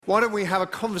why don't we have a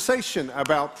conversation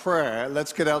about prayer?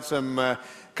 Let's get out some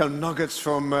kind of nuggets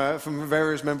from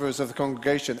various members of the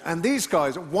congregation. And these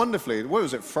guys, wonderfully, what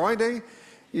was it, Friday?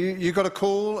 You got a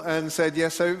call and said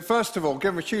yes. So first of all,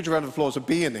 give them a huge round of applause for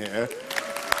being here.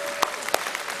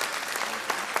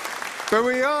 But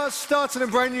we are starting a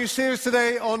brand new series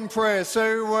today on prayer.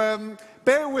 So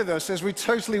bear with us as we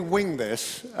totally wing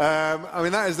this. I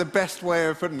mean, that is the best way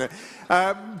of putting it.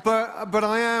 But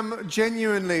I am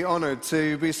genuinely honoured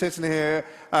to be sitting here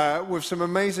with some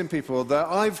amazing people that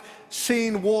I've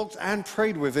seen, walked and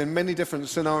prayed with in many different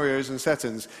scenarios and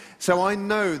settings. So I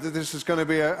know that this is going to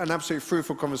be an absolutely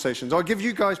fruitful conversation. So I'll give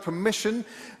you guys permission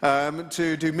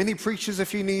to do mini preachers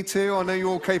if you need to. I know you're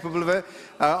all capable of it.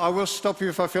 I will stop you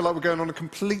if I feel like we're going on a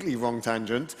completely wrong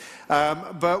tangent.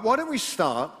 But why don't we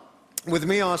start with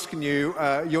me asking you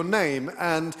your name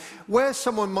and where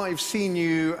someone might have seen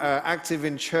you active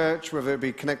in church, whether it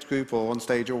be Connect Group or on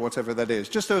stage or whatever that is,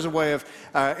 just as a way of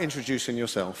introducing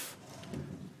yourself.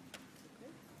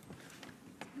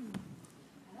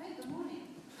 Hello, good morning.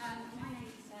 My name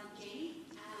is G,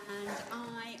 and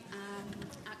I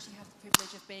actually have the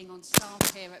privilege of being on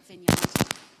staff here at Vineyard.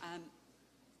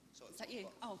 Is that you?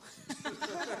 Oh.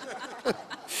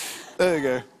 There you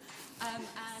go. And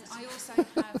I also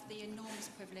have the enormous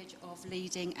privilege of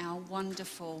leading our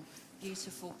wonderful,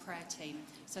 beautiful prayer team.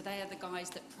 So they are the guys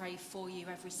that pray for you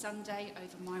every Sunday,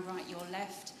 over my right, your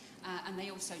left, and they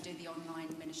also do the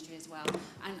online ministry as well.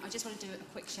 And I just want to do a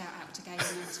quick shout out to Gail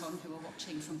and Anton, who are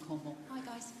watching from Cornwall. Hi,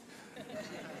 guys.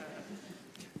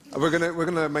 We're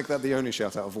gonna make that the only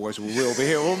shout out, otherwise we will be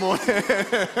here all morning.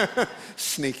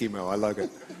 Sneaky Mo, I like it.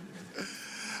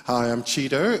 Hi, I'm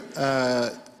Chido.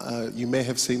 You may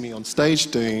have seen me on stage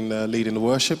doing leading the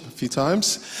worship a few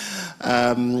times.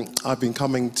 I've been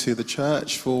coming to the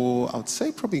church for, I would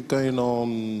say, probably going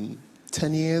on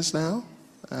 10 years now.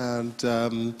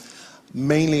 And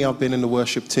mainly I've been in the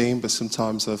worship team, but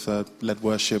sometimes I've led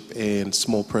worship in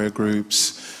small prayer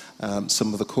groups,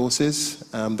 some of the courses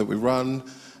that we run.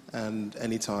 And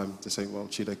anytime they say, well,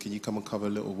 Chido, can you come and cover a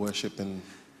little worship in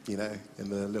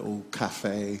the little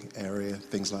cafe area,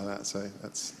 things like that. So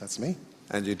that's me.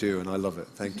 And you do, and I love it.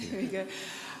 Thank you. There we go.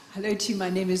 Hello to you, my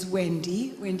name is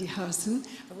Wendy Housen.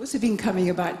 I've also been coming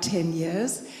about 10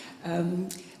 years.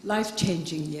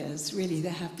 Life-changing years, really,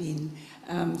 there have been.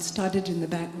 Started in the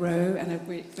back row, and I've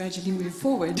gradually moved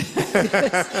forward.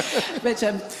 But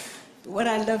what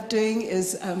I love doing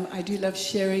is I do love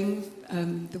sharing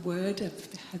the word. I've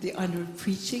had the honor of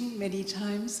preaching many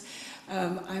times.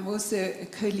 I'm also a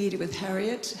co-leader with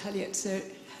Harriet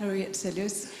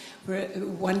Selous. We're a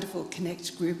wonderful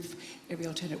Connect group every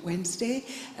alternate Wednesday.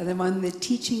 And I'm on the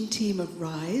teaching team of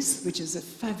Rise, which is a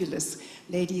fabulous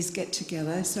ladies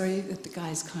get-together. Sorry that the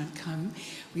guys can't come.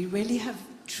 We really have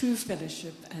true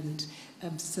fellowship and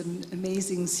some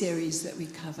amazing series that we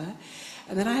cover.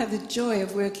 And then I have the joy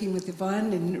of working with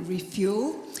Yvonne in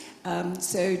Refuel.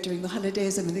 So during the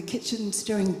holidays, I'm in the kitchen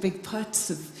stirring big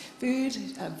pots of food,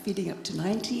 feeding up to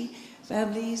 90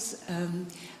 families.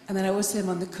 And then I also am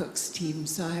on the cooks team.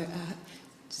 So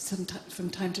from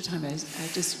time to time, I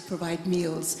just provide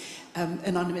meals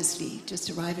anonymously. Just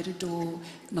arrive at a door,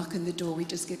 knock on the door. We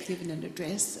just get given an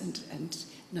address and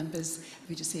numbers.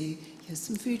 We just say, here's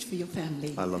some food for your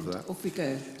family. I love that. Off we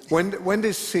go.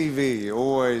 Wendy's CV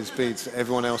always beats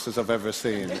everyone else's I've ever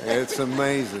seen. It's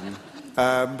amazing.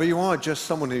 But you are just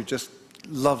someone who just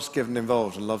loves getting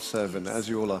involved and loves serving, as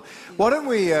you all are. Why don't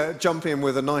we jump in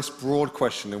with a nice broad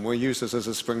question, and we'll use this as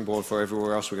a springboard for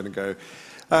everywhere else we're going to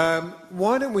go.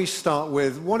 Why don't we start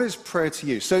with, what is prayer to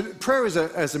you? So prayer is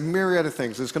a myriad of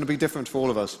things. It's going to be different for all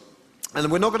of us. And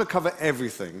we're not going to cover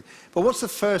everything, but what's the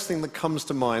first thing that comes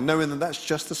to mind, knowing that that's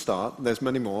just the start? There's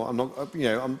many more.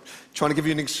 I'm trying to give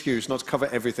you an excuse not to cover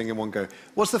everything in one go.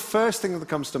 What's the first thing that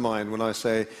comes to mind when I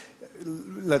say,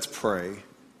 let's pray?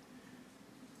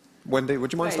 Wendy,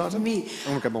 would you mind starting? For me,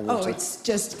 I'm going to get my water. It's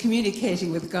just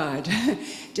communicating with God,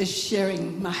 just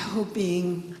sharing my whole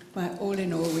being, my all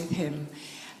in all with Him,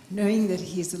 knowing that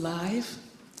He's alive,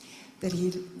 that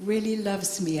He really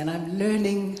loves me, and I'm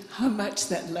learning how much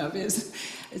that love is.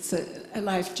 It's a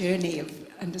life journey of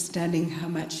understanding how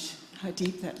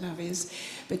deep that love is,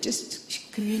 but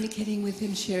just communicating with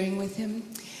Him, sharing with Him.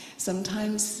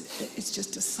 Sometimes it's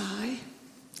just a sigh.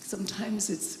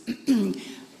 Sometimes it's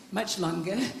much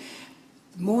longer.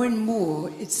 More and more,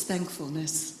 it's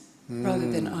thankfulness rather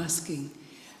than asking.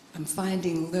 I'm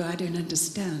finding, although I don't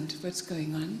understand what's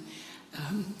going on,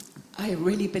 I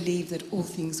really believe that all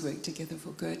things work together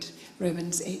for good.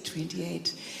 Romans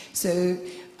 8:28. So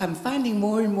I'm finding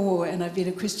more and more, and I've been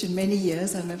a Christian many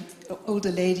years. I'm an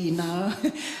older lady now.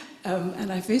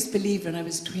 And I first believed when I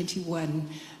was 21,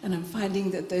 and I'm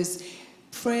finding that those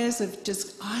prayers of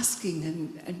just asking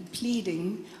and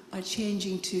pleading are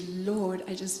changing to, Lord,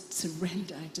 I just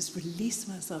surrender, I just release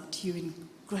myself to you in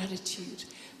gratitude,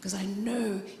 because I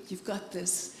know you've got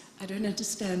this. I don't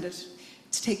understand it.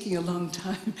 It's taking a long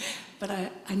time, but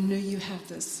I know you have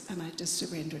this, and I just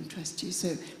surrender and trust you.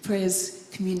 So prayers,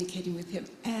 communicating with him,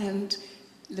 and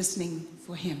listening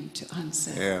for him to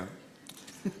answer. Yeah.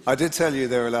 I did tell you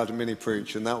they're allowed to mini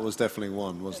preach, and that was definitely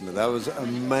one, wasn't it? That was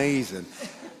amazing.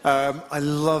 I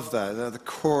love that. The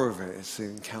core of it is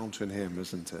encountering him,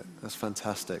 isn't it? That's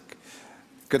fantastic.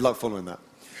 Good luck following that.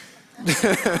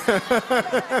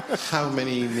 How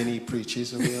many mini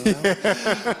preaches are we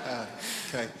allowed?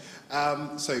 Okay.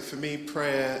 So for me,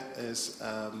 prayer is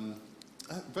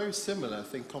very similar. I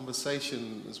think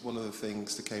conversation is one of the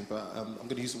things that came, but I'm going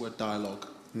to use the word dialogue.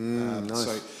 Nice.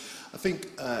 So I think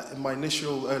in my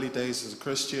initial early days as a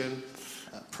Christian,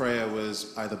 prayer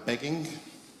was either begging,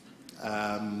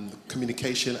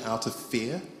 communication out of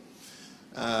fear,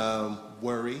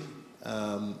 worry.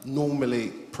 Normally,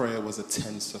 prayer was a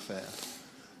tense affair.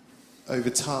 Over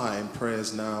time, prayer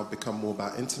has now become more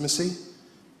about intimacy,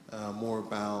 more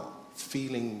about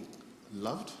feeling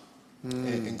loved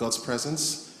in God's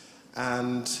presence,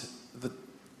 and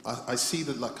I see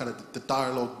that like kind of the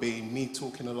dialogue being me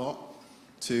talking a lot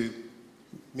to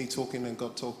me talking and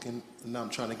God talking, and now I'm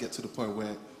trying to get to the point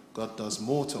where God does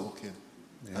more talking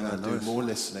and I do more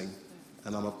listening,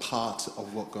 and I'm a part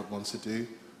of what God wants to do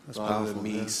rather than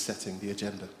me setting the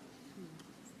agenda.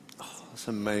 Oh, that's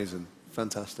amazing.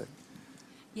 Fantastic.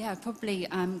 Yeah, probably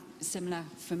similar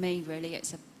for me, really.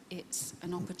 It's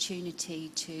an opportunity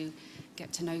to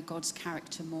get to know God's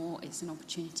character more. It's an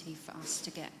opportunity for us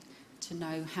to get to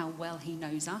know how well he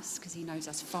knows us, because he knows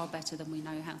us far better than we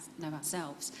know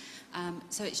ourselves.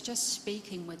 So it's just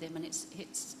speaking with him, and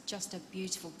it's just a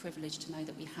beautiful privilege to know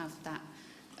that we have that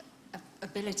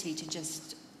ability to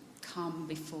just come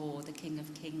before the King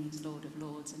of Kings, Lord of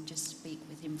Lords, and just speak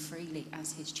with him freely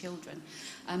as his children.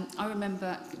 I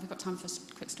remember, we've got time for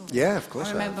a quick story? Yeah, of course.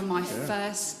 I remember my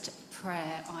first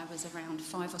prayer. I was around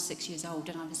 5 or 6 years old,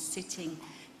 and I was sitting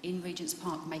in Regent's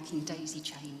Park making daisy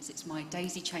chains. It's my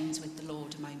daisy chains with the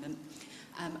Lord moment.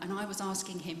 And I was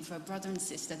asking him for a brother and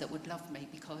sister that would love me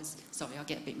because, sorry, I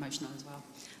get a bit emotional as well,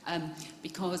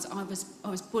 because I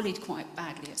was bullied quite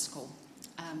badly at school.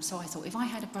 So I thought, if I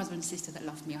had a brother and sister that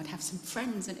loved me, I'd have some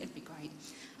friends and it'd be great.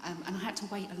 And I had to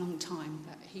wait a long time,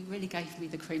 but he really gave me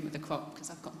the cream of the crop, because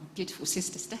I've got my beautiful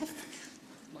sister Steph.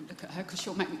 I won't look at her because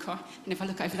she'll make me cry. And if I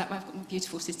look over that way, I've got my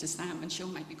beautiful sister Sam, and she'll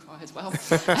make me cry as well.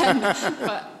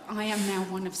 But I am now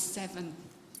one of 7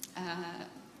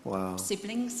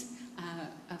 siblings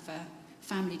of a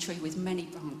family tree with many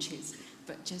branches.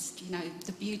 But just, you know,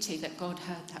 the beauty that God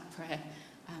heard that prayer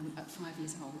at 5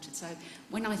 years old. So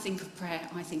when I think of prayer,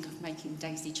 I think of making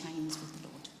daisy chains with the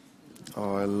Lord.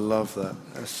 Oh, I love that.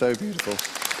 That's so beautiful.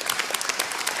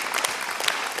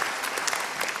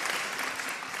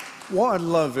 What I'd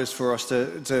love is for us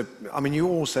to I mean, you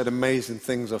all said amazing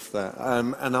things off there,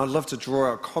 and I'd love to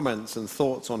draw out comments and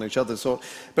thoughts on each other's thoughts.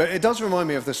 But it does remind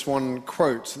me of this one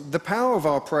quote. The power of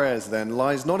our prayers, then,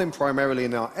 lies not primarily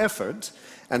in our effort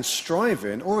and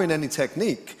striving or in any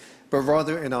technique, but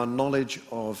rather in our knowledge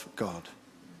of God.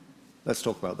 Let's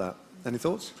talk about that. Any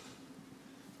thoughts?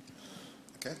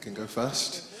 Okay, I can go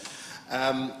first.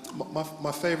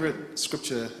 My favorite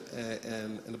scripture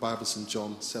in the Bible is in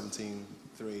John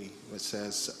 17:3, which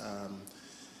says,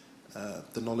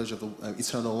 the knowledge of the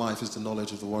eternal life is the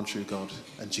knowledge of the one true God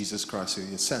and Jesus Christ who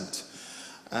he has sent.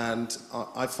 And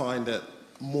I find that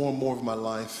more and more of my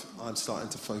life, I'm starting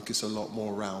to focus a lot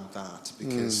more around that,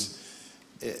 because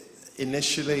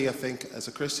initially, I think as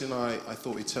a Christian, I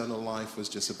thought eternal life was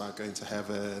just about going to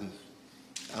heaven.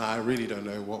 And I really don't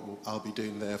know what I'll be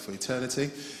doing there for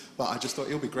eternity. But I just thought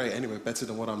it'll be great anyway, better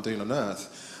than what I'm doing on earth.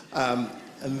 And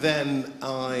then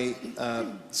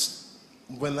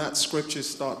when that scripture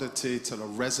started to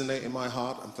resonate in my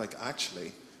heart, I'm like,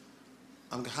 actually,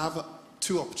 I'm going to have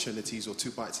 2 opportunities, or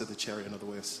 2 bites of the cherry, another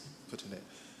way of putting it.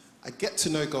 I get to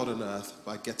know God on earth,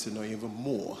 but I get to know even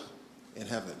more in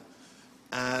heaven.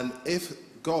 And if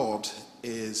God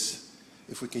is,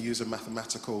 if we can use a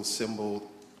mathematical symbol,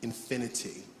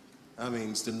 infinity, that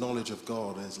means the knowledge of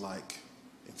God is like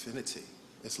infinity.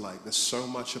 It's like there's so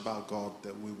much about God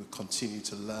that we will continue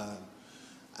to learn.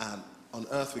 And on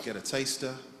earth we get a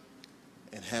taster,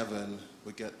 in heaven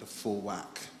we get the full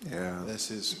whack. Yeah.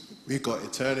 We've got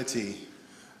eternity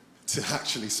to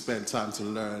actually spend time to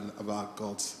learn about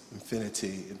God's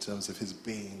infinity in terms of his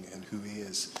being and who he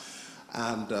is.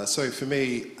 And so for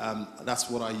me, that's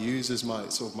what I use as my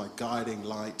sort of my guiding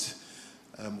light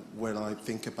when I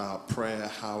think about prayer,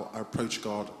 how I approach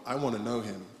God. I want to know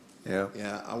him.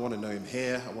 Yeah, I want to know him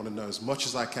here. I want to know as much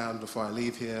as I can before I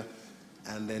leave here.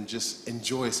 And then just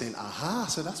enjoy saying, aha,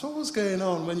 so that's what was going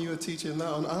on when you were teaching that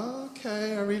on. Oh,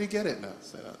 okay, I really get it now.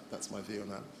 So that's my view on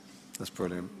that. That's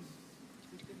brilliant.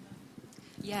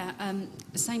 Yeah,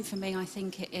 the same for me. I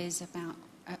think it is about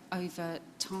over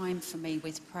time for me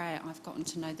with prayer, I've gotten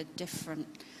to know the different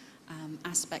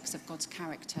aspects of God's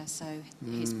character. So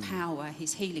his power,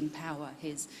 his healing power,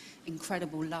 his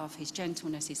incredible love, his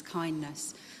gentleness, his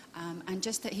kindness, and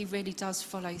just that he really does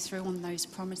follow through on those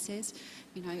promises.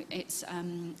 You know, it's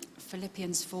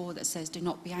Philippians 4 that says, do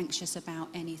not be anxious about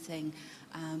anything,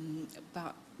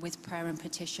 but with prayer and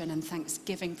petition and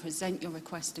thanksgiving, present your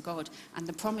request to God. And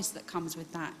the promise that comes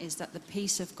with that is that the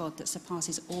peace of God that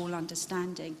surpasses all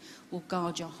understanding will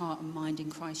guard your heart and mind in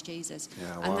Christ Jesus.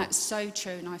 Yeah, wow. And that's so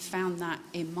true, and I found that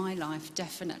in my life,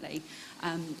 definitely.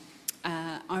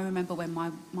 I remember when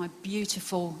my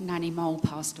beautiful Nanny Mole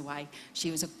passed away. She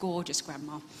was a gorgeous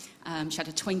grandma. She had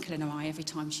a twinkle in her eye every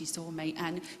time she saw me,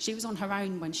 and she was on her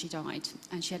own when she died,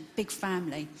 and she had a big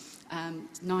family,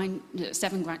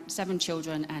 7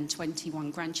 children and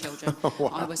 21 grandchildren.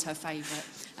 Wow. I was her favourite.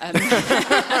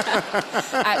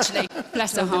 Actually,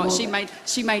 bless her heart,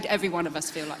 she made every one of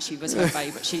us feel like she was her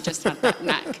favourite. She just had that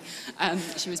knack.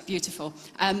 She was beautiful.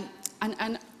 And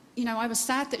you know, I was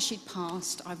sad that she'd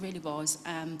passed, I really was,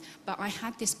 but I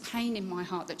had this pain in my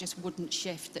heart that just wouldn't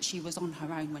shift, that she was on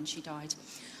her own when she died.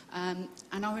 And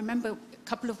I remember a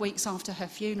couple of weeks after her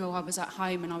funeral, I was at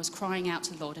home and I was crying out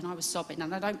to the Lord, and I was sobbing.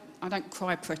 And I don't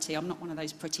cry pretty. I'm not one of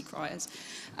those pretty criers.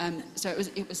 So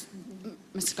it was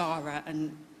mascara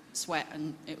and sweat,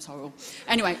 and it was horrible.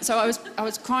 Anyway, so I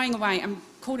was crying away and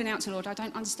calling out to the Lord. I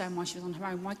don't understand why she was on her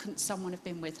own. Why couldn't someone have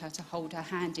been with her to hold her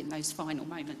hand in those final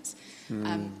moments?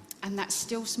 And that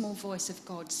still small voice of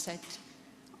God said,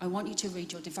 I want you to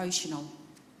read your devotional.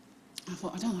 I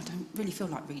thought, I don't really feel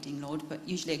like reading, Lord, but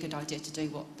usually a good idea to do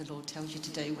what the Lord tells you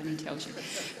to do when he tells you.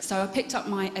 So I picked up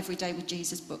my Everyday with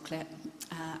Jesus booklet,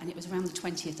 and it was around the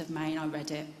 20th of May, and I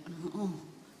read it. And I thought, oh,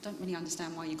 I don't really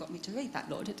understand why you got me to read that,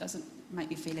 Lord. It doesn't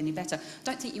make me feel any better. I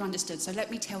don't think you understood, so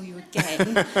let me tell you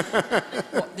again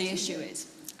what the issue is.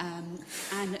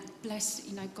 And bless,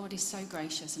 you know, God is so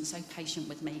gracious and so patient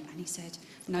with me. And he said,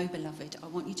 no, beloved, I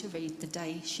want you to read the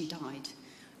day she died.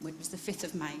 It was the 5th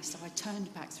of May, so I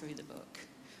turned back through the book.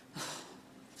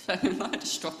 So I had a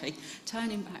stroppy,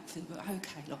 turning back through the book.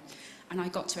 Okay, Lord. And I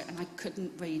got to it, and I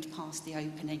couldn't read past the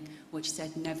opening, which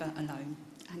said, never alone.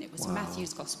 And it was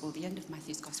Matthew's Gospel, the end of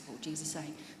Matthew's Gospel, Jesus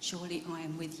saying, surely I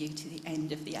am with you to the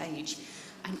end of the age.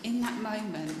 And in that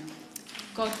moment,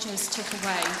 God just took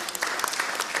away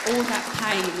all that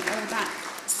pain, all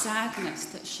that sadness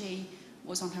that she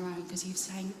was on her own, because he was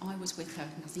saying, I was with her,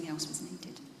 nothing else was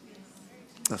needed.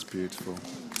 That's beautiful.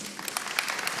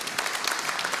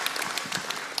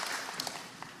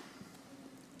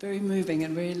 Very moving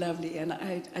and very lovely. And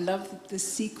I love the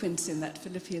sequence in that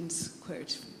Philippians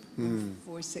quote,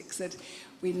 4:6, that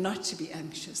we're not to be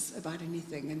anxious about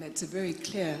anything. And that's a very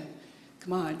clear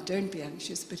command. Don't be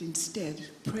anxious, but instead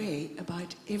pray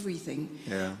about everything.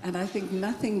 Yeah. And I think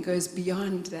nothing goes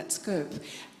beyond that scope.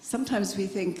 Sometimes we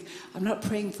think, I'm not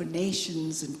praying for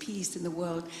nations and peace in the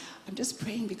world. I'm just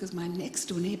praying because my next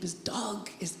door neighbor's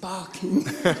dog is barking.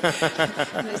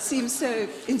 And it seems so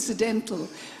incidental.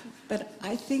 But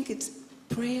I think it's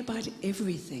pray about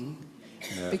everything.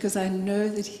 Yeah. Because I know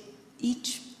that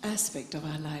each aspect of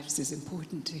our lives is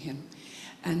important to him.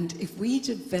 And if we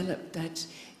develop that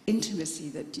intimacy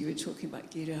that you were talking about,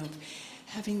 Guido, of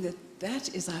having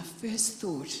that is our first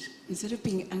thought, instead of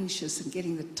being anxious and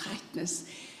getting the tightness,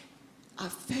 our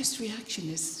first reaction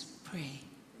is pray.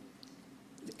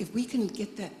 If we can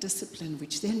get that discipline,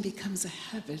 which then becomes a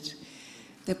habit,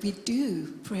 that we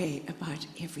do pray about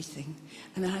everything.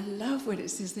 And I love what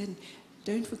it says then,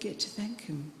 don't forget to thank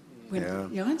him when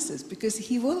he answers, because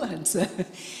he will answer.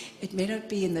 It may not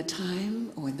be in the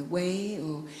time or in the way,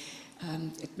 or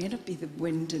it may not be the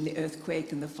wind and the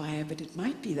earthquake and the fire, but it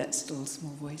might be that still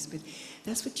small voice. But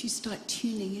that's what you start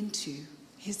tuning into,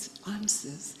 his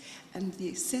answers, and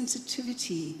the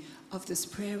sensitivity of this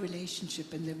prayer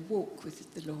relationship and the walk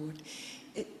with the Lord.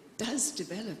 It does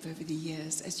develop over the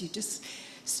years as you just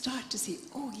start to see,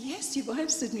 oh yes, you've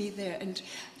answered me there. And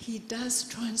he does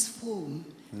transform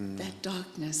that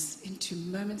darkness into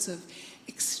moments of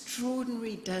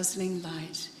extraordinary, dazzling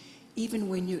light, even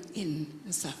when you're in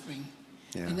the suffering.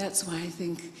 Yeah. And that's why I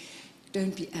think,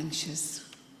 don't be anxious.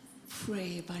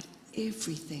 Pray about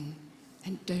everything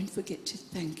And don't forget to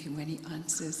thank him when he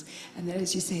answers. And then,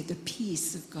 as you say, the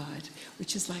peace of God,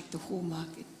 which is like the hallmark,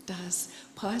 it does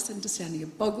pass understanding.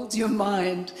 It boggles your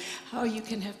mind how you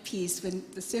can have peace when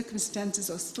the circumstances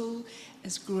are still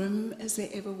as grim as they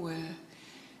ever were.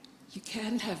 You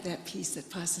can have that peace that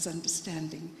passes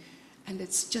understanding. And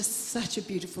it's just such a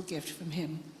beautiful gift from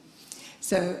him.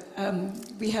 So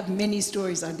we have many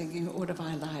stories, I think, in all of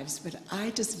our lives. But I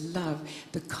just love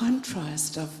the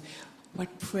contrast of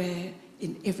what prayer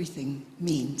in everything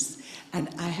means. And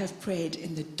I have prayed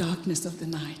in the darkness of the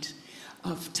night,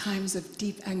 of times of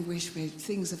deep anguish where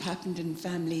things have happened in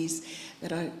families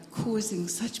that are causing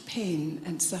such pain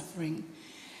and suffering.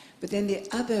 But then the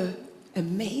other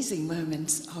amazing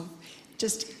moments of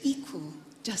just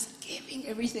giving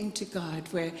everything to God,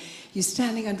 where you're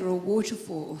standing under a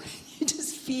waterfall, you're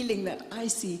just feeling that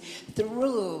icy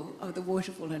thrill of the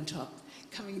waterfall on top,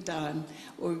 coming down,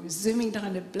 or zooming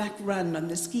down a black run on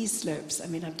the ski slopes. I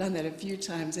mean, I've done that a few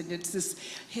times, and it's this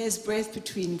hair's breadth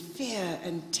between fear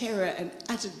and terror and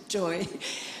utter joy.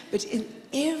 But in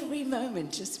every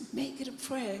moment, just make it a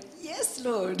prayer. Yes,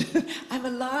 Lord, I'm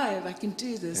alive, I can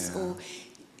do this. Yeah. Or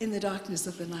in the darkness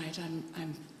of the night,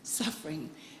 I'm suffering,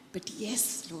 but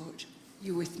yes, Lord,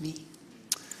 you're with me.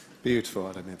 Beautiful,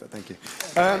 I don't know, but thank you.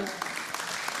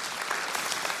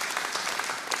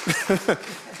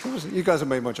 You guys have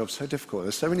made my job so difficult.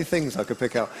 There's so many things I could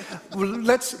pick out. Well,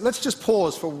 let's just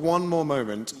pause for one more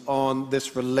moment on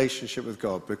this relationship with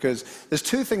God, because there's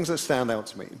two things that stand out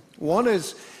to me. One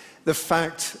is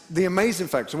the amazing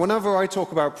fact, whenever I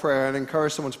talk about prayer and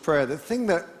encourage someone to pray, the thing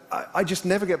that I just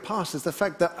never get past is the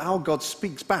fact that our God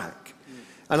speaks back.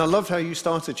 And I loved how you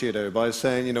started, Chido, by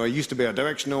saying, I used to be a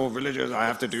directional, religious, I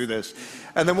have to do this.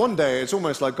 And then one day, it's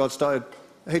almost like God started,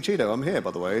 hey, Chido, I'm here,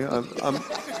 by the way.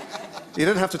 You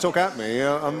don't have to talk at me.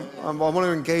 I want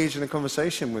to engage in a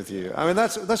conversation with you. I mean,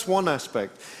 that's one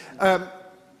aspect.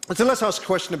 So let's ask a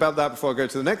question about that before I go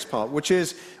to the next part, which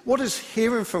is, what is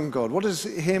hearing from God? What is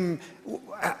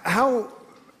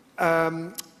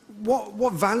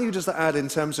what value does that add in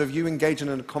terms of you engaging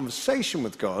in a conversation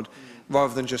with God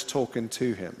rather than just talking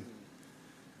to him?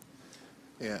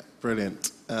 Yeah,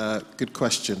 brilliant. Good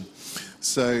question.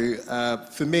 So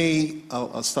for me,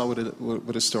 I'll start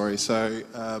with a story. So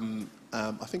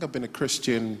I think I've been a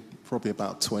Christian probably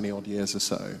about 20 odd years or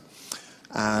so.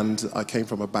 And I came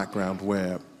from a background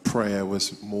where prayer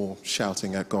was more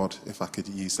shouting at God, if I could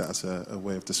use that as a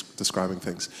way of describing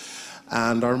things.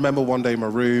 And I remember one day in my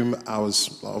room, it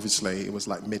was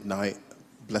like midnight,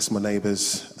 bless my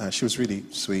neighbors. She was really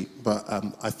sweet, but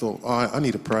I thought, I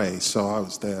need to pray. So I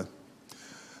was there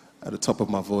at the top of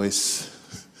my voice.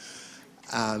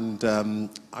 And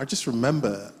I just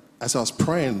remember, as I was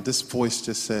praying, this voice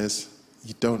just says,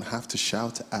 you don't have to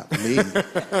shout at me.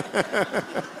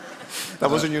 That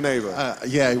wasn't your neighbor?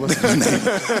 Yeah, it wasn't my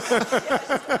neighbor.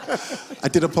 I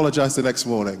did apologize the next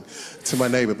morning to my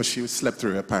neighbor, but she slept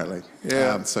through, apparently.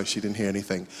 Yeah. So she didn't hear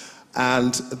anything.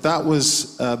 And that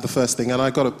was the first thing. And I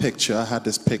got a picture. I had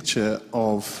this picture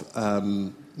of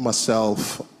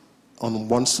myself on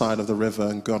one side of the river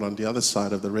and God on the other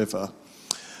side of the river.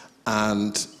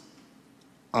 And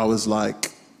I was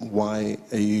like, why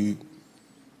are you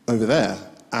over there?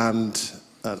 And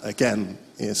again,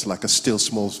 it's like a still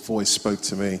small voice spoke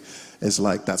to me. It's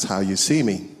like, that's how you see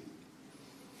me.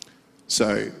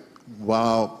 So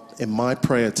while in my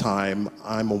prayer time,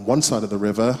 I'm on one side of the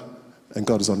river and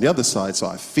God is on the other side, so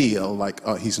I feel like,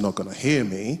 oh, he's not going to hear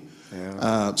me.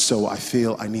 Yeah. So I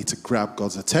feel I need to grab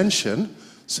God's attention.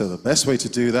 So the best way to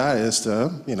do that is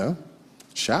to,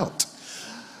 shout.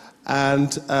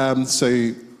 And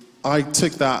so I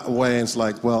took that away and it's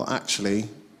like, well, actually,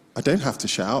 I don't have to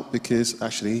shout, because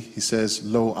actually he says,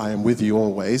 lo, I am with you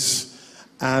always.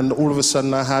 And all of a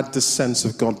sudden I had this sense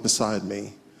of God beside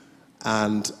me.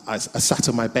 And I sat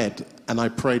on my bed and I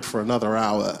prayed for another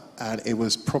hour. And it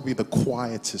was probably the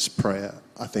quietest prayer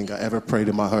I think I ever prayed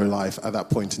in my whole life at that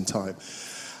point in time.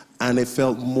 And it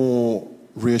felt more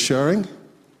reassuring.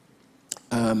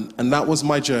 And that was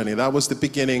my journey. That was the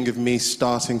beginning of me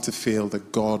starting to feel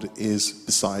that God is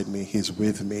beside me. He's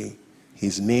with me.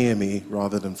 He's near me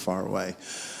rather than far away.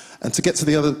 And to get to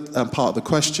the other part of the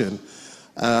question,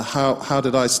 how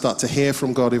did I start to hear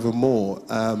from God even more?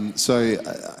 So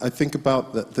I think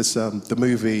about the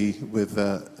movie with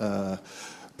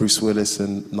Bruce Willis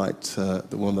and the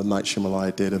one that Night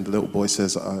Shyamalan did, and the little boy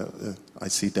says, I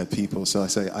see dead people. So I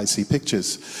say, I see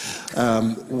pictures.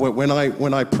 When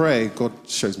I pray, God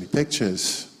shows me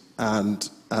pictures. And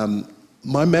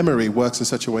my memory works in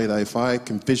such a way that if I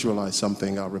can visualize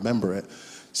something, I'll remember it.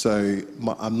 So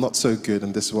I'm not so good,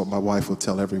 and this is what my wife will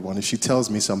tell everyone. If she tells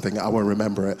me something, I won't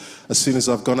remember it. As soon as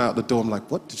I've gone out the door, I'm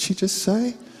like, what did she just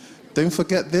say? Don't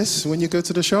forget this when you go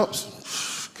to the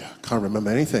shops. Can't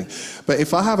remember anything. But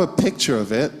if I have a picture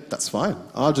of it, that's fine.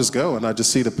 I'll just go and I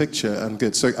just see the picture and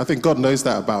good. So I think God knows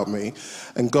that about me,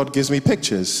 and God gives me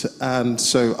pictures. And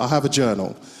so I have a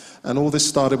journal. And all this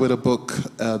started with a book,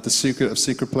 The Secret of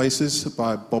Secret Places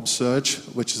by Bob Serge,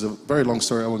 which is a very long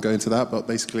story. I won't go into that, but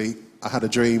basically I had a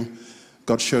dream.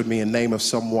 God showed me a name of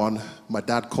someone. My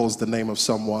dad calls the name of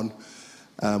someone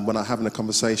when I'm having a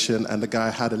conversation, and the guy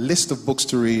had a list of books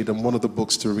to read, and one of the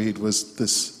books to read was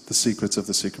this, The Secrets of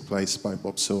the Secret Place by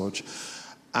Bob Serge.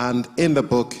 And in the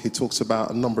book, he talks about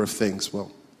a number of things.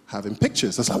 Well, having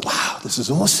pictures. I was like, wow, this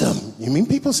is awesome. You mean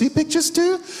people see pictures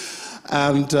too?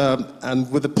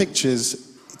 And with the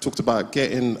pictures, he talked about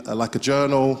getting like a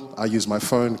journal. I use my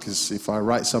phone because if I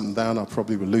write something down, I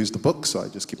probably will lose the book. So I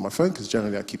just keep my phone, because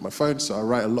generally I keep my phone. So I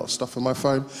write a lot of stuff on my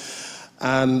phone.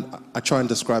 And I try and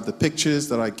describe the pictures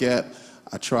that I get.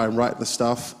 I try and write the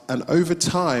stuff. And over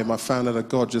time, I found that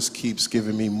God just keeps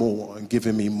giving me more and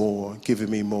giving me more,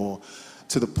 giving me more,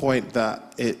 to the point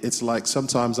that it's like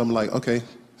sometimes I'm like, okay,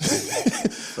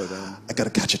 I got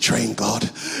to catch a train, God,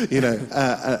 you know.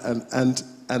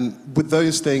 And with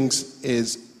those things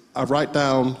is I write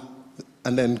down,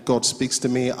 and then God speaks to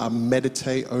me. I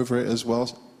meditate over it as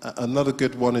well. Another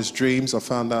good one is dreams. I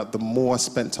found out the more I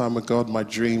spent time with God, my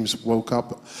dreams woke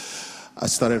up. I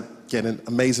started getting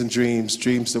amazing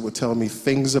dreams that would tell me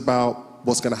things about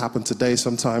what's going to happen today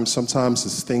sometimes. Sometimes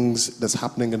there's things that's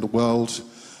happening in the world.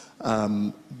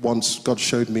 Once God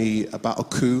showed me about a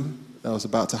coup that was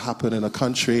about to happen in a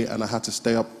country, and I had to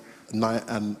stay up at night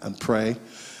and pray.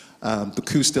 The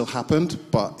coup still happened,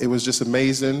 but it was just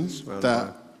amazing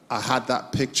that I had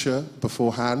that picture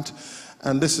beforehand.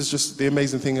 And this is just the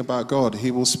amazing thing about God. He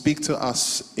will speak to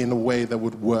us in a way that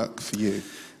would work for you.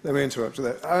 Let me interrupt you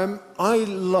there. I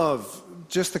love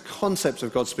just the concept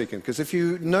of God speaking, because if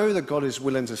you know that God is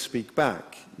willing to speak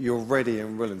back, you're ready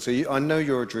and willing. So I know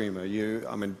you're a dreamer.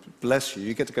 I mean, bless you.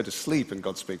 You get to go to sleep and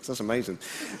God speaks. That's amazing.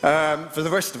 For the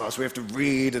rest of us, we have to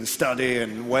read and study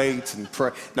and wait and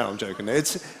pray. No, I'm joking.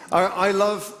 I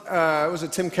love, was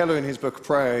it Tim Keller in his book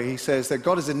Prayer? He says that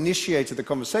God has initiated the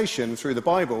conversation through the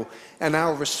Bible, and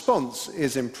our response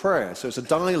is in prayer. So it's a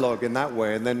dialogue in that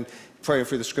way, and then praying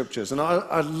through the scriptures. And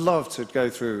I love to go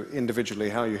through individually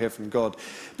how you hear from God.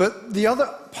 But the other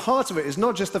part of it is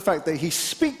not just the fact that he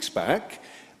speaks back,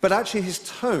 but actually his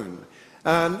tone.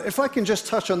 And if I can just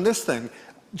touch on this thing,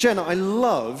 Jenna, I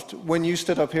loved when you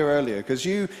stood up here earlier, because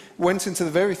you went into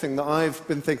the very thing that I've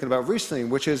been thinking about recently,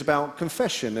 which is about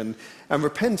confession and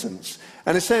repentance.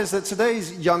 And it says that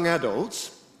today's young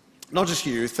adults, not just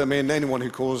youth, I mean anyone who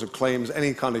calls or claims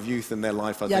any kind of youth in their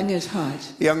life, I think. Young at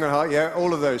heart. Young at heart, yeah,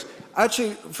 all of those.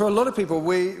 Actually, for a lot of people,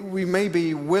 we may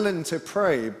be willing to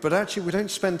pray, but actually we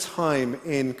don't spend time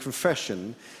in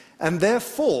confession. And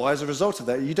therefore, as a result of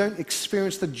that, you don't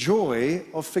experience the joy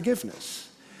of forgiveness.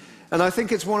 And I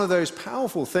think it's one of those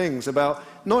powerful things about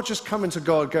not just coming to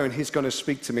God going, he's going to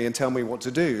speak to me and tell me what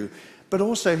to do, but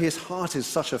also his heart is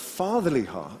such a fatherly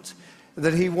heart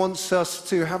that he wants us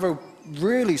to have a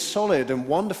really solid and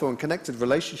wonderful and connected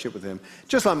relationship with him.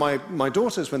 Just like my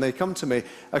daughters, when they come to me,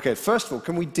 okay, first of all,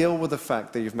 can we deal with the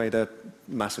fact that you've made a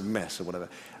massive mess or whatever?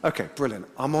 Okay, brilliant.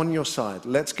 I'm on your side.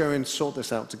 Let's go and sort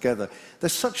this out together.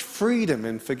 There's such freedom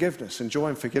in forgiveness and joy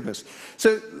in forgiveness.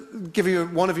 So give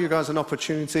one of you guys an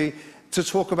opportunity to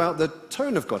talk about the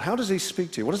tone of God. How does he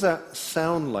speak to you? What does that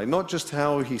sound like? Not just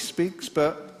how he speaks,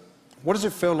 but what does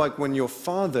it feel like when your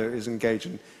father is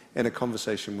engaging in a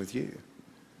conversation with you?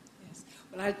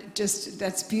 Well,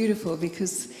 that's beautiful,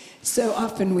 because so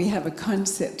often we have a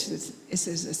concept that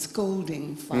is a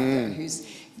scolding father who's,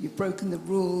 you've broken the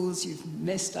rules, you've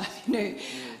messed up, you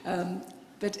know.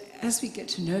 But as we get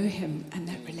to know him and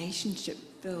that relationship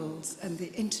builds and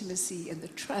the intimacy and the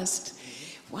trust,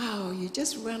 wow, you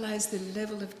just realize the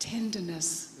level of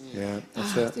tenderness. Yeah,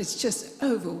 that's it. It's just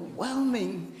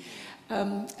overwhelming.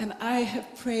 And I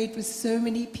have prayed with so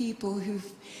many people who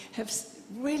have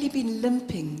really been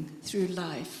limping through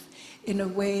life in a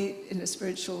way, in a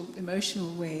spiritual,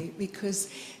 emotional way, because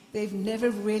they've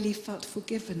never really felt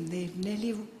forgiven. They've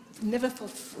never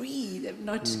felt free. They've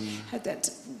not had that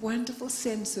wonderful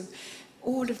sense of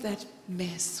all of that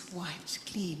mess wiped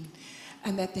clean,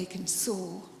 and that they can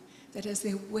soar, that as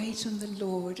they wait on the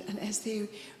Lord and as they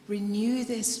renew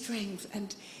their strength,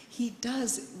 and he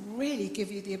does really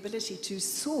give you the ability to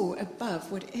soar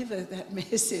above whatever that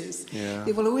mess is. Yeah.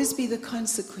 There will always be the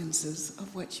consequences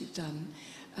of what you've done.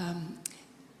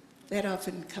 That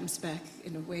often comes back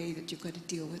in a way that you've got to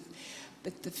deal with.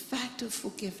 But the fact of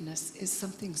forgiveness is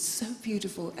something so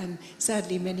beautiful, and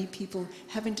sadly many people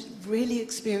haven't really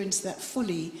experienced that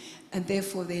fully, and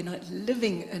therefore they're not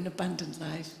living an abundant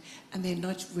life, and they're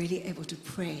not really able to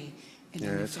pray.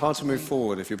 It's hard to move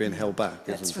forward if you're being held back,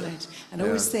 isn't it? That's right. And I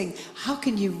always think, how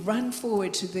can you run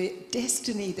forward to the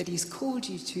destiny that he's called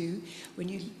you to when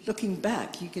you're looking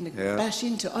back? You're going to bash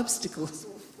into obstacles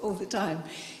all the time.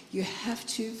 You have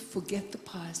to forget the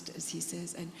past, as he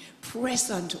says, and press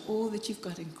on to all that you've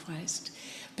got in Christ.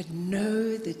 But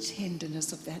know the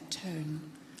tenderness of that tone.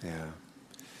 Yeah.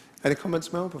 Any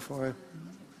comments, Mel, before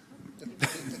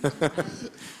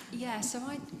Yeah, so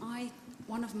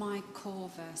one of my core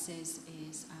verses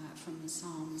is from the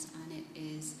Psalms, and it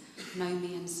is, "Know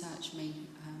me and search me,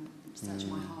 search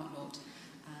my heart, Lord.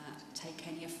 Take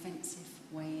any offensive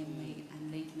way in me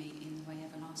and lead me in the way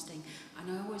everlasting."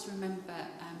 And I always remember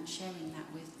sharing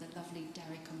that with the lovely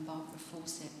Derek and Barbara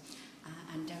Fawcett,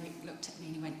 and Derek looked at me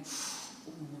and he went,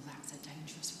 "Oh, that's a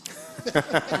dangerous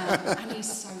one." And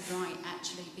he's so right,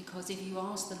 actually, because if you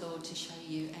ask the Lord to show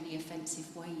you any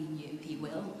offensive way in you, he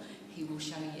will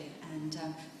show you. And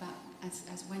but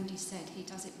as Wendy said, he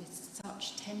does it with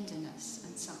such tenderness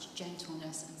and such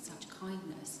gentleness and such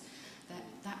kindness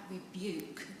that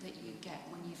rebuke that you get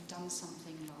when you've done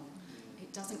something wrong,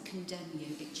 it doesn't condemn you,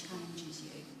 it challenges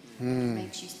you. It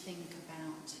makes you think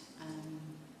about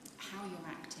how you're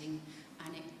acting,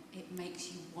 and it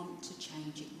makes you want to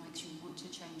change. It makes you want to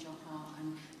change your heart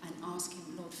and ask him,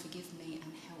 "Lord, forgive me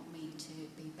and help me to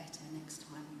be better next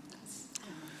time."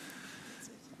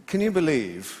 Can you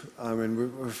believe, I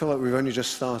mean, we feel like we've only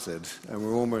just started and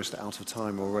we're almost out of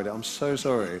time already. I'm so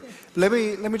sorry. Let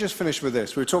me just finish with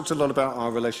this. We've talked a lot about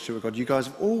our relationship with God. You guys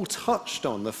have all touched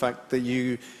on the fact that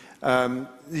you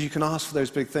can ask for those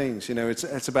big things. You know,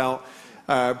 it's about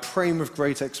praying with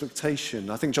great expectation.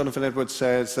 I think Jonathan Edwards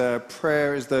says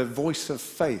prayer is the voice of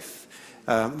faith.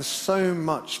 There's so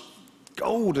much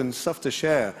gold and stuff to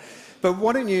share. But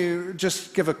why don't you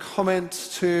just give a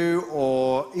comment to,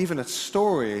 or even a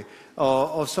story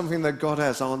of something that God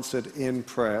has answered in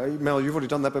prayer? Mel, you've already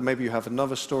done that, but maybe you have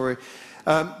another story.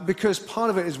 Because part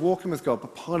of it is walking with God,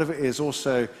 but part of it is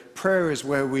also prayer is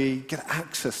where we get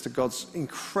access to God's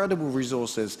incredible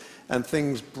resources and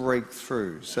things break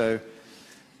through. So,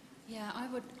 yeah,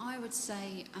 I would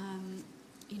say,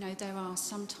 you know, there are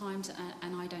some times,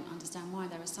 and I don't understand why,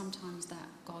 there are some times that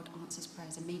God answers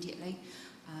prayers immediately.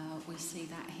 We see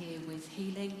that here with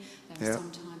healing. There are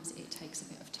sometimes it takes a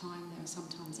bit of time. There are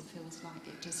sometimes it feels like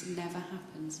it just never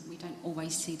happens. We don't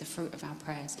always see the fruit of our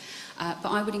prayers. But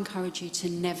I would encourage you to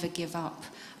never give up.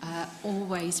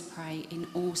 Always pray in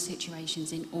all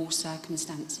situations, in all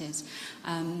circumstances.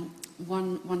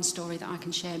 One story that I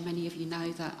can share, many of you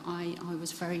know that I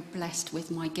was very blessed with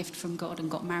my gift from God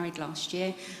and got married last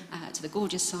year to the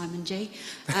gorgeous Simon G.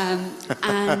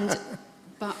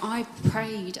 But I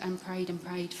prayed and prayed and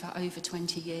prayed for over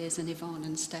 20 years, and Yvonne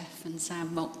and Steph and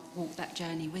Sam walked that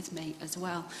journey with me as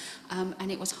well.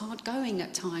 And it was hard going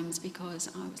at times because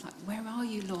I was like, where are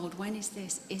you, Lord? When is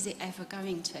this? Is it ever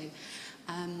going to?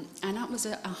 And that was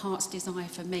a heart's desire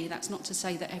for me. That's not to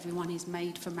say that everyone is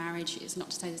made for marriage. It's not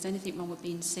to say there's anything wrong with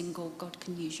being single. God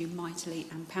can use you mightily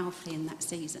and powerfully in that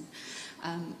season.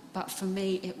 But for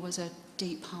me, it was a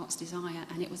deep heart's desire,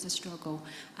 and it was a struggle.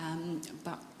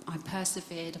 But I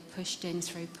persevered, pushed in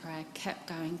through prayer, kept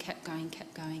going,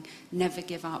 never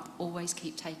give up, always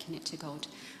keep taking it to God.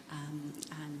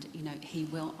 And, you know, he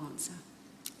will answer.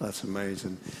 That's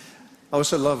amazing. I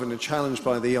also love and are challenged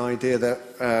by the idea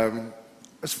that,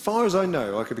 as far as I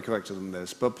know, I could be corrected on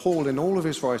this, but Paul, in all of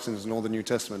his writings in all the New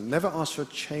Testament, never asked for a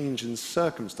change in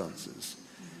circumstances.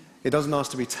 He doesn't ask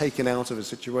to be taken out of a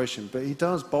situation, but he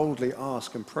does boldly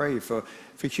ask and pray for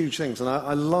huge things. And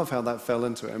I love how that fell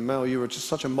into it. And Mel, you were just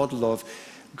such a model of,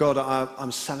 God,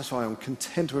 I'm satisfied, I'm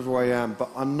content with where I am, but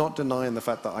I'm not denying the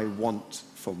fact that I want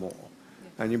for more.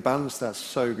 Yeah. And you balance that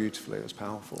so beautifully. It was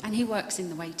powerful. And he works in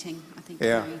the waiting, I think.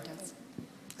 Yeah. He does.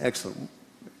 Excellent.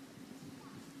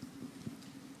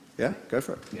 Yeah, go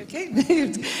for it.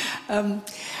 Okay.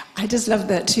 I just love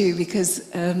that too, because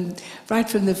right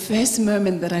from the first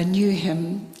moment that I knew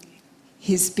him,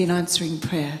 he's been answering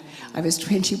prayer. I was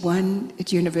 21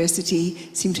 at university,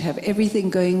 seemed to have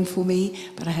everything going for me,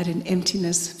 but I had an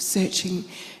emptiness of searching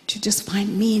to just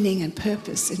find meaning and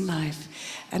purpose in life.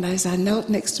 And as I knelt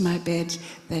next to my bed,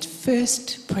 that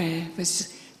first prayer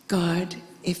was, God,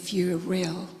 if you're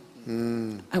real,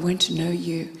 I want to know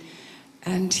you.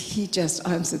 And he just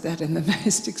answered that in the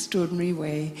most extraordinary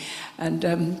way, and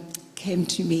came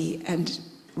to me and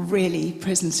really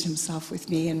presenced himself with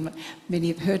me, and many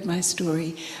have heard my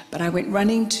story. But I went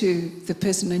running to the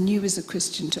person I knew was a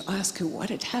Christian to ask her what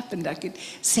had happened. I could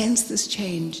sense this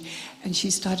change. And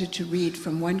she started to read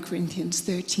from 1 Corinthians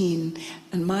 13.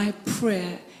 And my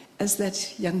prayer as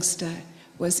that youngster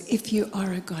was, if you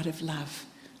are a God of love,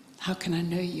 how can I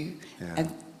know you? Yeah.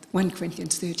 And 1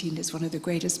 Corinthians 13 is one of the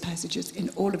greatest passages in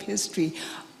all of history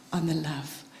on the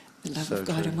love So of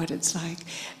God true. and what it's like.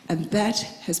 And that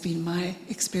has been my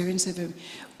experience over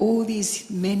all these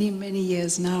many, many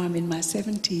years. Now I'm in my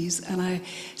 70s, and I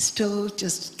still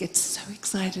just get so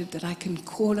excited that I can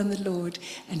call on the Lord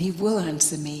and he will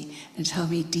answer me and tell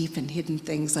me deep and hidden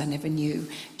things I never knew.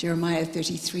 Jeremiah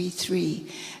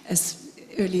 33:3, as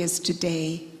early as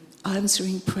today,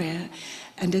 answering prayer.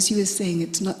 And as you were saying,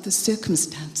 it's not the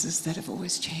circumstances that have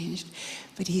always changed,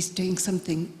 but he's doing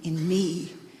something in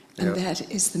me. And Yeah. that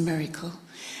is the miracle.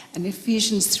 And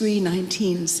Ephesians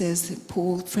 3:19 says that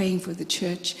Paul, praying for the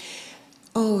church,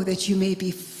 oh, that you may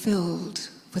be filled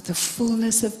with the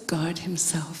fullness of God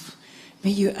himself.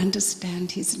 May you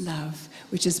understand his love,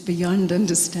 which is beyond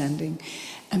understanding,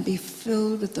 and be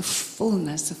filled with the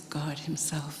fullness of God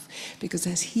himself. Because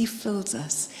as he fills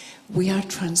us, we are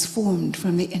transformed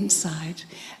from the inside.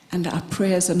 And our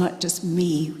prayers are not just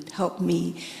me, help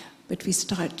me, but we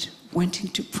start wanting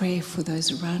to pray for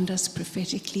those around us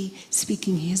prophetically,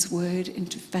 speaking his word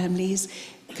into families,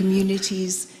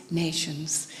 communities,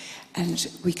 nations. And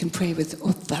we can pray with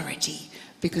authority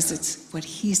because it's what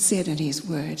he said in his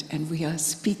word, and we are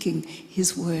speaking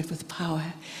his word with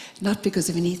power, not because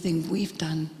of anything we've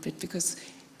done, but because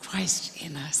Christ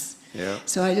in us. Yeah.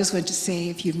 So I just want to say,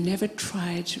 if you've never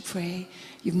tried to pray,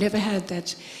 you've never had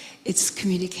that, it's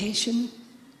communication,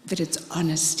 but it's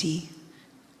honesty.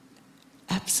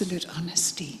 Absolute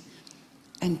honesty,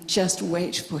 and just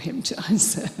wait for him to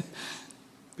answer.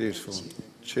 Beautiful.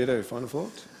 Chido, final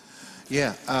thought?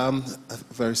 Yeah,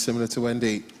 very similar to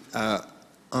Wendy. Like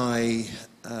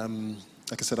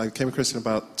I said, I became a Christian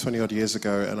about 20 odd years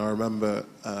ago, and I remember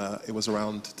it was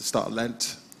around the start of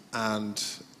Lent, and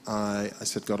I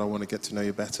said, God, I want to get to know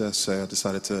you better, so I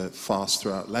decided to fast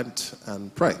throughout Lent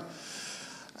and pray.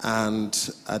 And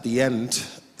at the end,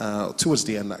 towards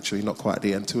the end actually, not quite at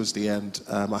the end, towards the end,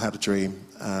 I had a dream,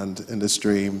 and in this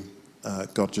dream,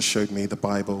 God just showed me the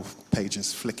Bible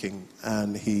pages flicking,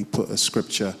 and he put a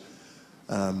scripture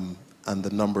and the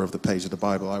number of the page of the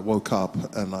Bible. I woke up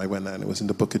and I went there, and it was in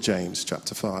the book of James,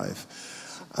 chapter 5.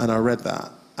 And I read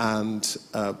that, and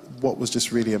what was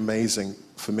just really amazing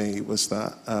for me was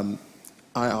that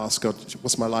I asked God,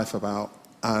 what's my life about?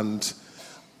 And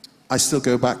I still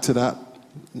go back to that.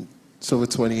 It's over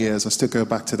 20 years, I still go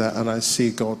back to that, and I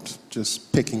see God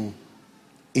just picking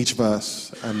each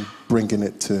verse and bringing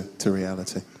it to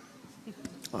reality.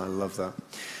 I love that.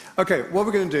 Okay, what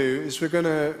we're going to do is we're going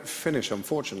to finish,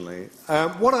 unfortunately.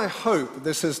 What I hope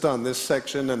this has done, this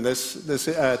section and this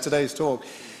today's talk,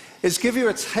 is give you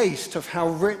a taste of how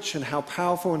rich and how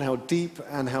powerful and how deep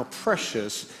and how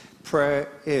precious prayer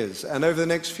is. And over the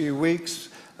next few weeks,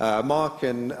 Mark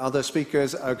and other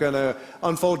speakers are going to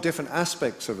unfold different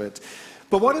aspects of it.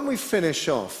 But why don't we finish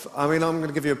off? I mean, I'm going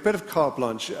to give you a bit of carte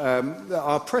blanche.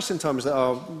 Our pressing times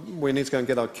that we need to go and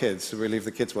get our kids to relieve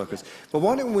the kids' workers. But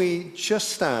why don't we just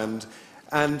stand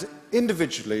and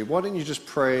individually, why don't you just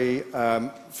pray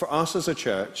for us as a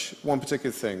church, one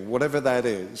particular thing, whatever that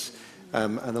is,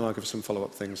 and then I'll give some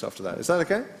follow-up things after that. Is that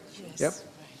okay? Yes. Yep.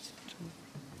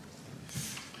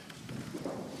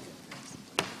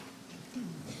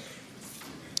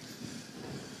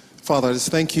 Father, I just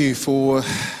thank you for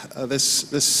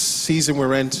this season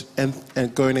we're in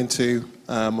and going into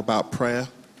about prayer.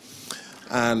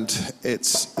 And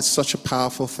it's such a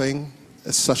powerful thing.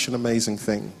 It's such an amazing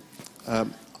thing.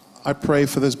 I pray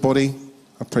for this body.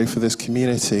 I pray for this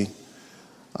community.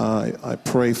 I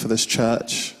pray for this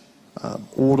church,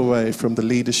 all the way from the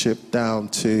leadership down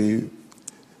to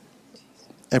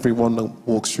everyone that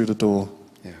walks through the door.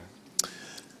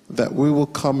 That we will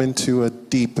come into a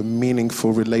deep and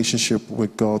meaningful relationship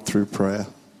with God through prayer.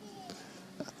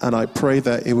 And I pray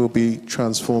that it will be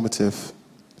transformative,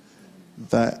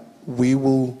 that we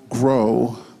will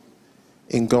grow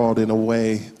in God in a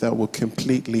way that will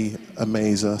completely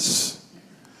amaze us,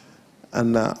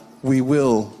 and that we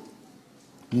will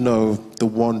know the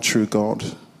one true God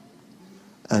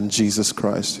and Jesus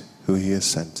Christ, who he has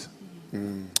sent.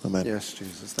 Amen. Yes,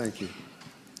 Jesus, thank you.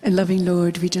 And loving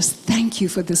Lord, we just thank you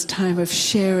for this time of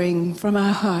sharing from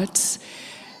our hearts,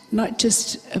 not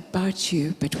just about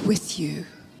you, but with you,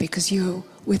 because you're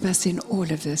with us in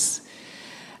all of this.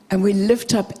 And we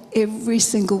lift up every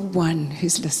single one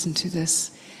who's listened to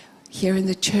this, here in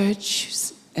the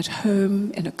church, at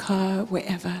home, in a car,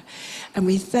 wherever. And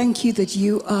we thank you that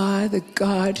you are the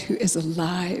God who is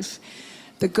alive,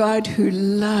 the God who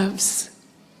loves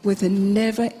with a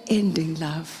never-ending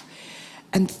love.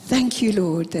 And thank you,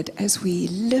 Lord, that as we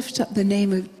lift up the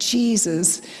name of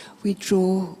Jesus, we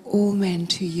draw all men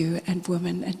to you, and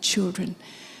women and children.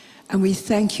 And we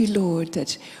thank you, Lord,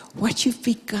 that what you've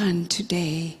begun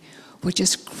today will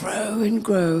just grow and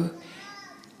grow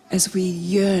as we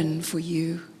yearn for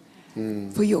you,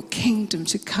 for your kingdom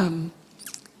to come,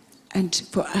 and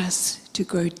for us to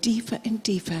grow deeper and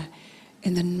deeper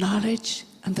in the knowledge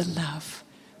and the love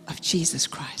of Jesus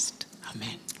Christ.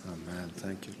 Amen. Amen.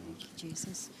 Thank you, Lord.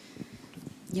 Jesus.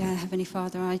 Yeah, Heavenly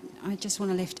Father, I just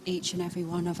want to lift each and every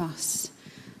one of us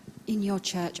in your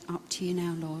church up to you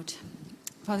now, Lord.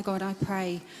 Father God, I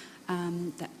pray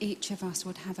that each of us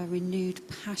would have a renewed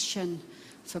passion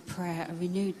for prayer, a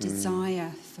renewed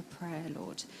desire for prayer,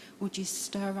 Lord. Would you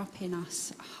stir up in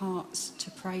us hearts to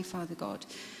pray, Father God,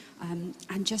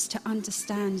 and just to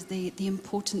understand the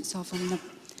importance of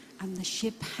and the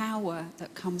sheer power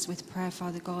that comes with prayer,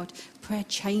 Father God. Prayer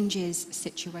changes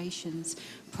situations.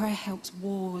 Prayer helps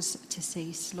wars to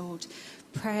cease, Lord.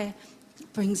 Prayer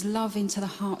brings love into the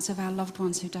hearts of our loved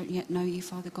ones who don't yet know you,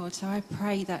 Father God. So I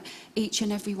pray that each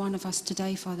and every one of us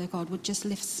today, Father God, would just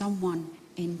lift someone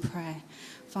in prayer,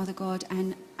 Father God,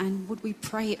 and would we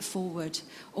pray it forward,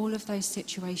 all of those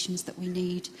situations that we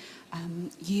need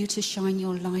you to shine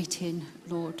your light in,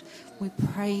 Lord. We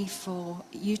pray for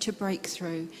you to break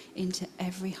through into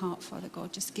every heart, Father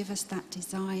God. Just give us that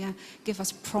desire. Give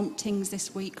us promptings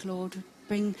this week, Lord.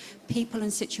 Bring people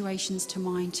and situations to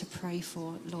mind to pray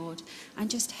for, Lord. And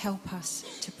just help us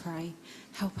to pray.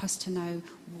 Help us to know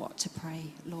what to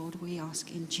pray, Lord. We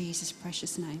ask in Jesus'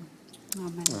 precious name.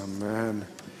 Amen. Amen.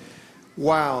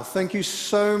 Wow, thank you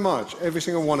so much, every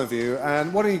single one of you.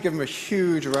 And why don't you give them a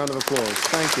huge round of applause?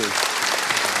 Thank you.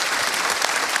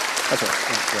 That's right.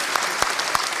 That's right.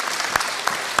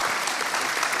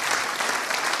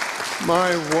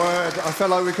 My word, I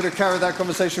felt like we could have carried that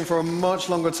conversation for a much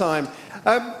longer time.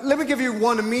 Let me give you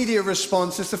one immediate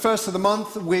response. It's the first of the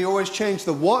month. We always change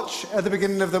the watch at the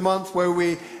beginning of the month where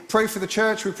we pray for the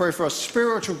church, we pray for our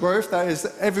spiritual growth, that is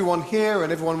everyone here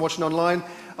and everyone watching online,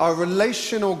 our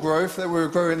relational growth, that we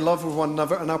grow in love with one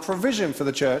another, and our provision for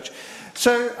the church.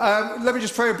 So let me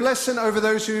just pray a blessing over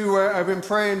those who have been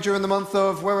praying during the month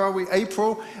of, where are we,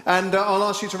 April, and I'll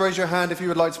ask you to raise your hand if you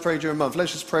would like to pray during the month.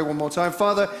 Let's just pray one more time.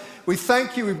 Father, we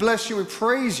thank you, we bless you, we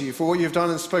praise you for what you've done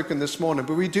and spoken this morning,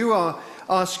 but we do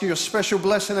ask you a special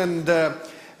blessing and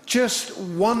just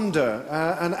wonder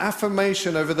and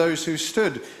affirmation over those who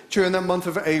stood during that month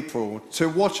of April to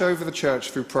watch over the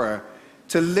church through prayer,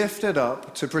 to lift it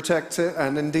up, to protect it,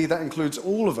 and indeed that includes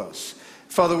all of us.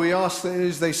 Father, we ask that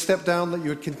as they step down, that you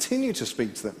would continue to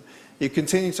speak to them. You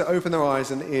continue to open their eyes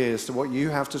and ears to what you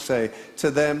have to say to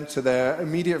them, to their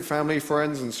immediate family,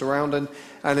 friends, and surrounding,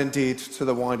 and indeed to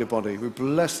the wider body. We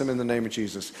bless them in the name of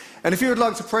Jesus. And if you would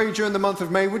like to pray during the month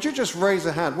of May, would you just raise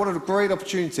a hand? What a great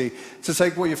opportunity to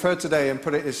take what you've heard today and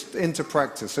put it into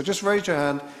practice. So just raise your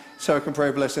hand so I can pray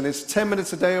a blessing. It's 10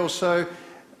 minutes a day or so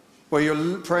where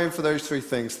you're praying for those three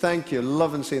things. Thank you.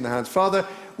 Love and seeing the hands. Father,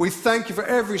 we thank you for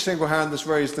every single hand that's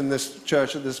raised in this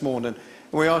church at this morning.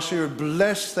 And we ask you to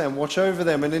bless them, watch over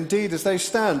them, and indeed as they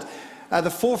stand at the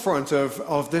forefront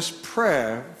of this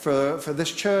prayer for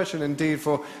this church and indeed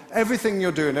for everything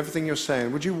you're doing, everything you're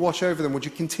saying, would you watch over them? Would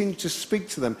you continue to speak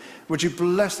to them? Would you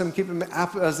bless them, keep them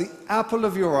as the apple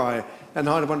of your eye and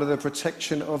hide them under the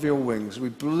protection of your wings? We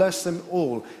bless them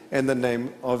all in the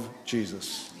name of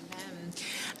Jesus.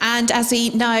 And as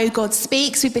we know, God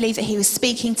speaks. We believe that he was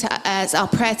speaking to us, our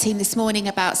prayer team this morning,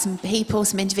 about some people,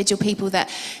 some individual people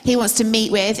that he wants to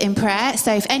meet with in prayer.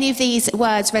 So if any of these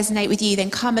words resonate with you,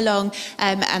 then come along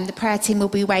and the prayer team will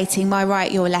be waiting, my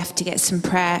right, your left, to get some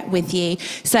prayer with you.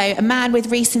 So a man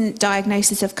with recent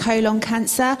diagnosis of colon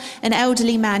cancer, an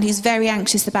elderly man who's very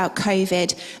anxious about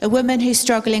COVID, a woman who's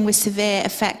struggling with severe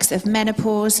effects of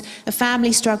menopause, a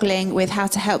family struggling with how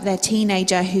to help their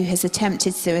teenager who has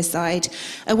attempted suicide,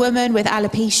 a woman with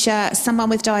alopecia, someone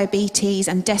with diabetes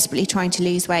and desperately trying to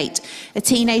lose weight, a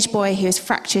teenage boy who has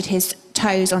fractured his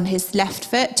toes on his left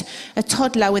foot, a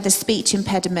toddler with a speech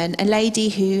impediment, a lady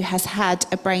who has had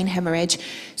a brain hemorrhage,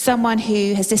 someone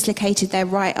who has dislocated their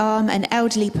right arm, an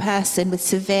elderly person with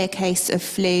severe case of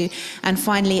flu, and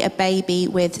finally a baby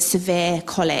with severe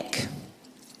colic.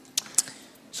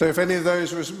 So if any of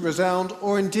those resound,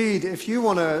 or indeed, if you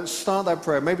want to start that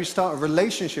prayer, maybe start a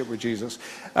relationship with Jesus,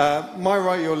 my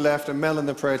right, your left, and Mel and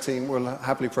the prayer team will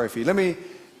happily pray for you. Let me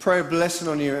pray a blessing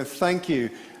on you and thank you,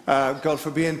 God,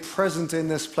 for being present in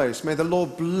this place. May the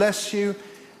Lord bless you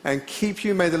and keep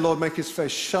you. May the Lord make his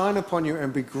face shine upon you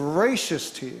and be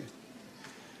gracious to you.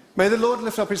 May the Lord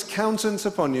lift up his countenance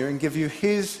upon you and give you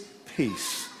his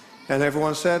peace. And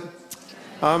everyone said,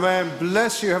 Amen.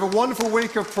 Bless you. Have a wonderful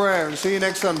week of prayer and see you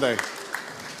next Sunday.